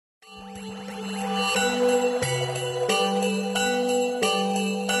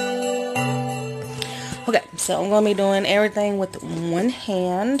So I'm going to be doing everything with one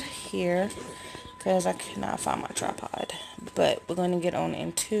hand here because I cannot find my tripod. But we're going to get on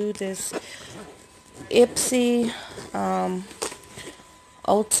into this Ipsy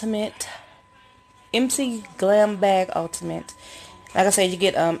Ultimate, Ipsy Glam Bag Ultimate. Like I said, you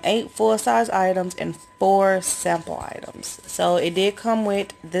get 8 full-size items and 4 sample items. So it did come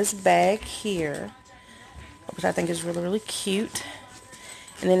with this bag here, which I think is really, really cute.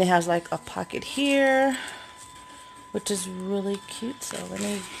 And then it has like a pocket here, which is really cute. So let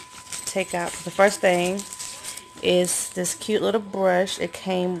me take out, the first thing is this cute little brush. It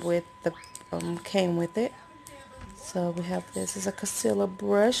came with the came with it. So we have this is a concealer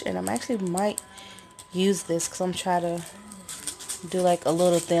brush, and I'm actually might use this because I'm trying to do like a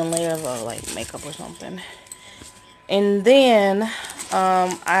little thin layer of like makeup or something. And then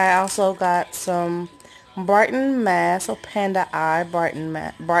I also got some brightening mask, or panda eye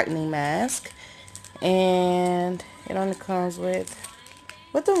brightening mask, and it only comes with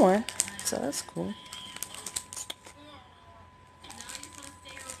the one, so that's cool.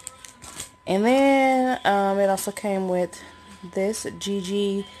 And then it also came with this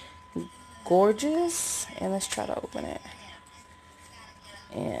GG Gorgeous, and let's try to open it.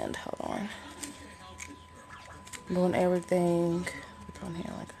 And hold on, I'm doing everything on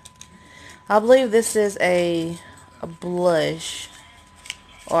here. Like, I believe this is a blush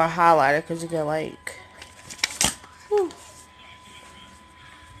or a highlighter because you get like, whew.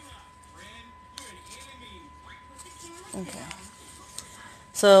 Okay.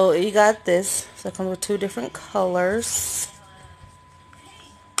 So you got this. So it comes with 2 different colors.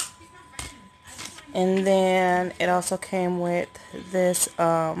 And then it also came with this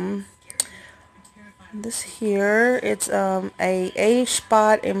this here. It's a age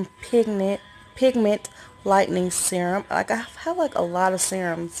spot and pigment lightening serum. Like, I have like a lot of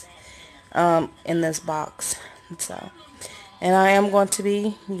serums in this box. So, and I am going to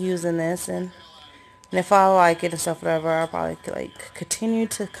be using this, and if I like it and stuff, whatever, I'll probably like continue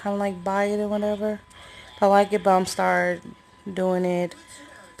to kind of like buy it or whatever. If I like it, but I'm start doing it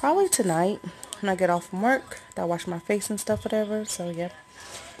probably tonight when I get off from work. I wash my face and stuff, whatever. So yeah.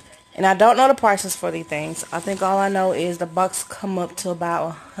 And I don't know the prices for these things. I think all I know is the box come up to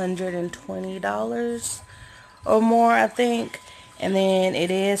about $120 or more, I think. And then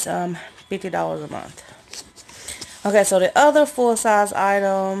it is $50 a month. Okay, so the other full-size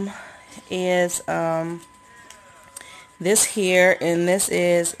item is this here, and this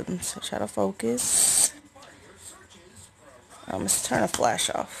is, let's try to focus. Let's turn the flash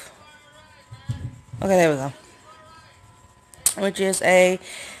off. Okay, there we go. Which is a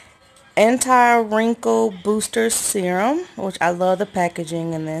anti-wrinkle booster serum, which I love the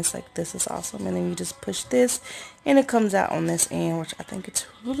packaging in this. Like, this is awesome. And then you just push this and it comes out on this end, which I think it's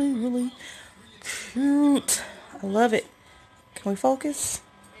really, really cute. I love it. Can we focus?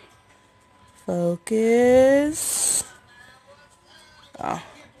 Focus. Oh.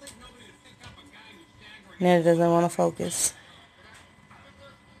 Now it doesn't want to focus.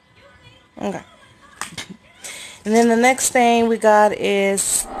 Okay. And then the next thing we got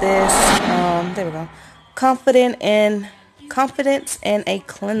is this, there we go, Confidence and a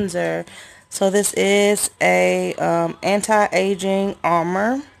Cleanser. So this is a anti-aging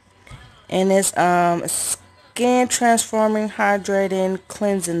armor, and it's skin transforming hydrating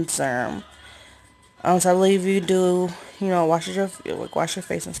cleansing serum. So I believe you do, you know, wash your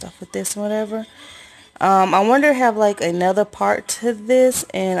face and stuff with this and whatever. I wonder if have like another part to this,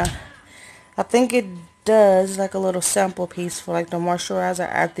 and I think it does, like a little sample piece for like the moisturizer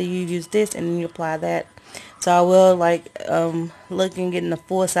after you use this, and then you apply that. So I will like look and getting the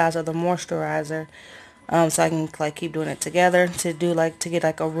full size of the moisturizer, so I can like keep doing it together to do like to get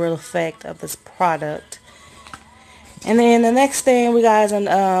like a real effect of this product. And then the next thing we got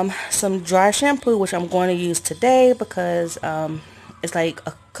is some dry shampoo, which I'm going to use today because it's like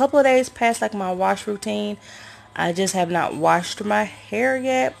a couple of days past like my wash routine. I just have not washed my hair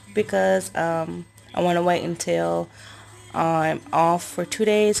yet because I want to wait until I'm off for 2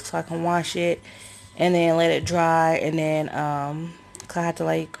 days so I can wash it and then let it dry, and then cause I have to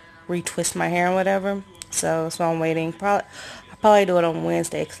like retwist my hair and whatever. So I'm waiting. I'll probably do it on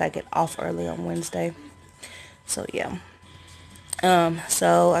Wednesday because I get off early on Wednesday. So yeah.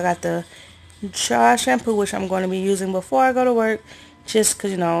 So I got the dry shampoo, which I'm going to be using before I go to work, just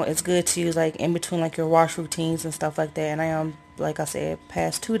because, you know, it's good to use like in between like your wash routines and stuff like that. And I am, like I said,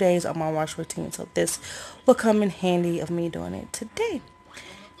 past 2 days on my wash routine, so this will come in handy of me doing it today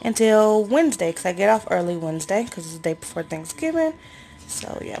until Wednesday, because I get off early Wednesday because it's the day before Thanksgiving.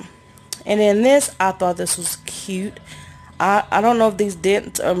 So yeah. And then this, I thought this was cute. I don't know if these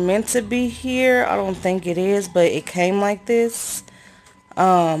dents are meant to be here. I don't think it is, but it came like this.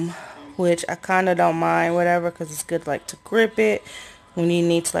 Which I kind of don't mind, whatever, because it's good like to grip it when you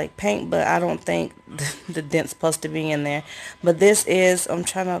need to like paint, but I don't think the dent's supposed to be in there. But this is, I'm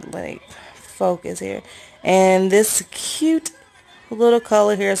trying to like focus here, and this cute little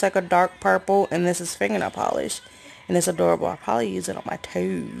color here is like a dark purple, and this is fingernail polish, and it's adorable. I'll probably use it on my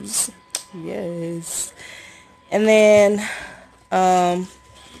toes. Yes. And then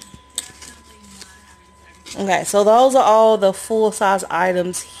okay, so those are all the full size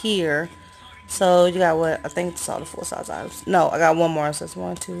items here. So you got what? I think it's all the full size items. No, I got one more. So it's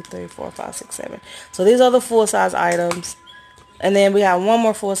 1, 2, 3, 4, 5, 6, 7. So these are the full size items. And then we got one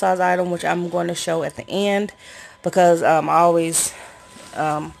more full size item, which I'm going to show at the end. Because I always,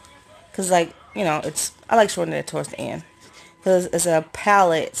 because like, you know, I like shortening it towards the end. Because it's a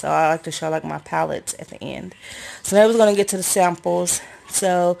palette, so I like to show like my palettes at the end. So now we're going to get to the samples.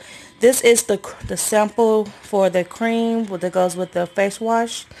 So this is the sample for the cream that goes with the face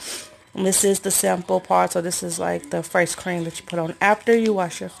wash. And this is the sample part, so this is like the face cream that you put on after you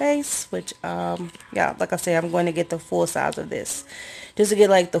wash your face, which, yeah, like I said, I'm going to get the full size of this, just to get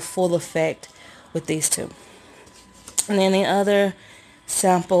like the full effect with these two. And then the other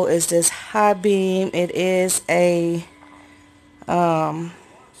sample is this High Beam. It is a, I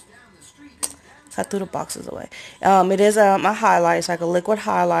threw the boxes away. It is a highlight. It's like a liquid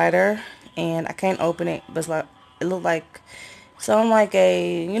highlighter, and I can't open it, but it's like, it looked like, so I'm like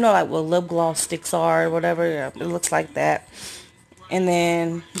a, you know, like what lip gloss sticks are or whatever. Yeah, it looks like that. And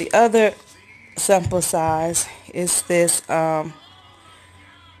then the other sample size is this, what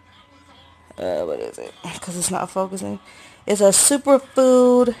is it? Because it's not focusing. It's a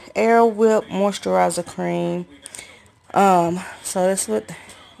Superfood Air Whip Moisturizer Cream. So that's what,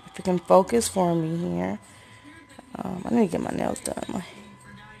 if you can focus for me here. I need to get my nails done. Like,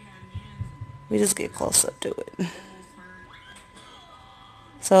 we just get close up to it.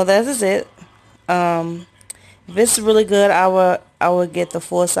 So that is it. If it's really good, I would get the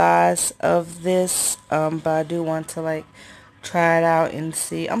full size of this. But I do want to like try it out and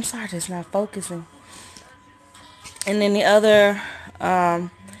see. I'm sorry, it's not focusing. And then the other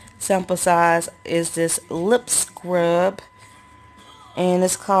sample size is this lip scrub, and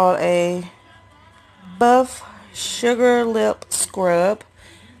it's called a Buff Sugar Lip Scrub.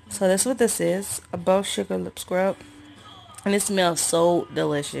 So that's what this is, a Buff Sugar Lip Scrub. And it smells so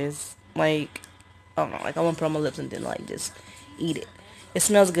delicious. Like, I don't know, like I want to put on my lips and then like just eat it. It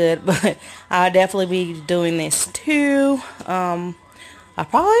smells good, but I'll definitely be doing this too. I'll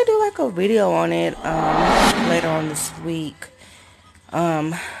probably do like a video on it later on this week.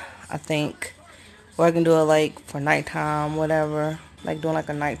 I think. Or I can do it like for nighttime, whatever. Like doing like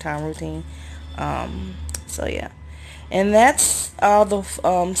a nighttime routine. So yeah. And that's all the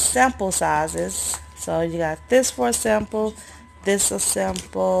sample sizes. So you got this for a sample, this a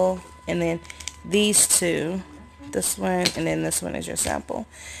sample, and then these two, this one, and then this one is your sample.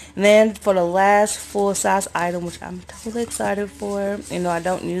 And then for the last full size item, which I'm totally excited for, even though I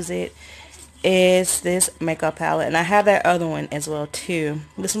don't use it, is this makeup palette. And I have that other one as well too.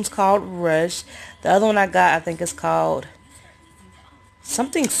 This one's called Rush. The other one I got, I think is called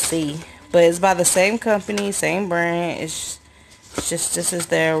something C, but it's by the same company, same brand. It's just, this is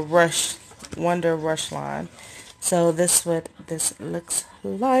their Rush Wonder Rush line. So this what this looks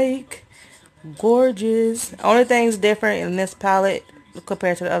like. Gorgeous. Only thing's different in this palette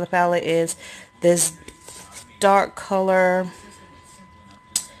compared to the other palette is this dark color.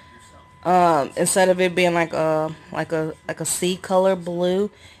 Instead of it being like a sea color blue,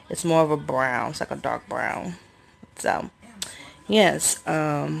 it's more of a brown. It's like a dark brown. So yes,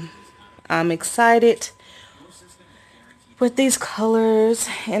 I'm excited with these colors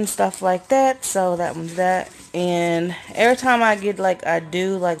and stuff like that. So that one's that. And every time I get like, I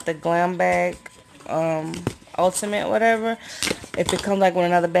do like the glam bag ultimate whatever, if it comes like with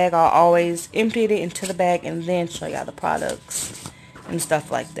another bag, I'll always empty it into the bag and then show y'all the products and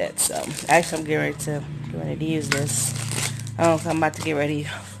stuff like that. So actually I'm getting ready to use this. I'm about to get ready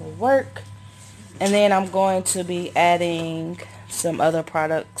for work, and then I'm going to be adding some other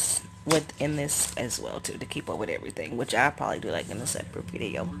products within this as well too, to keep up with everything, which I'll probably do like in a separate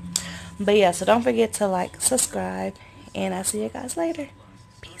video. But yeah, so don't forget to like, subscribe, and I'll see you guys later.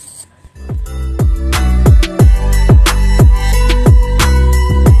 Peace.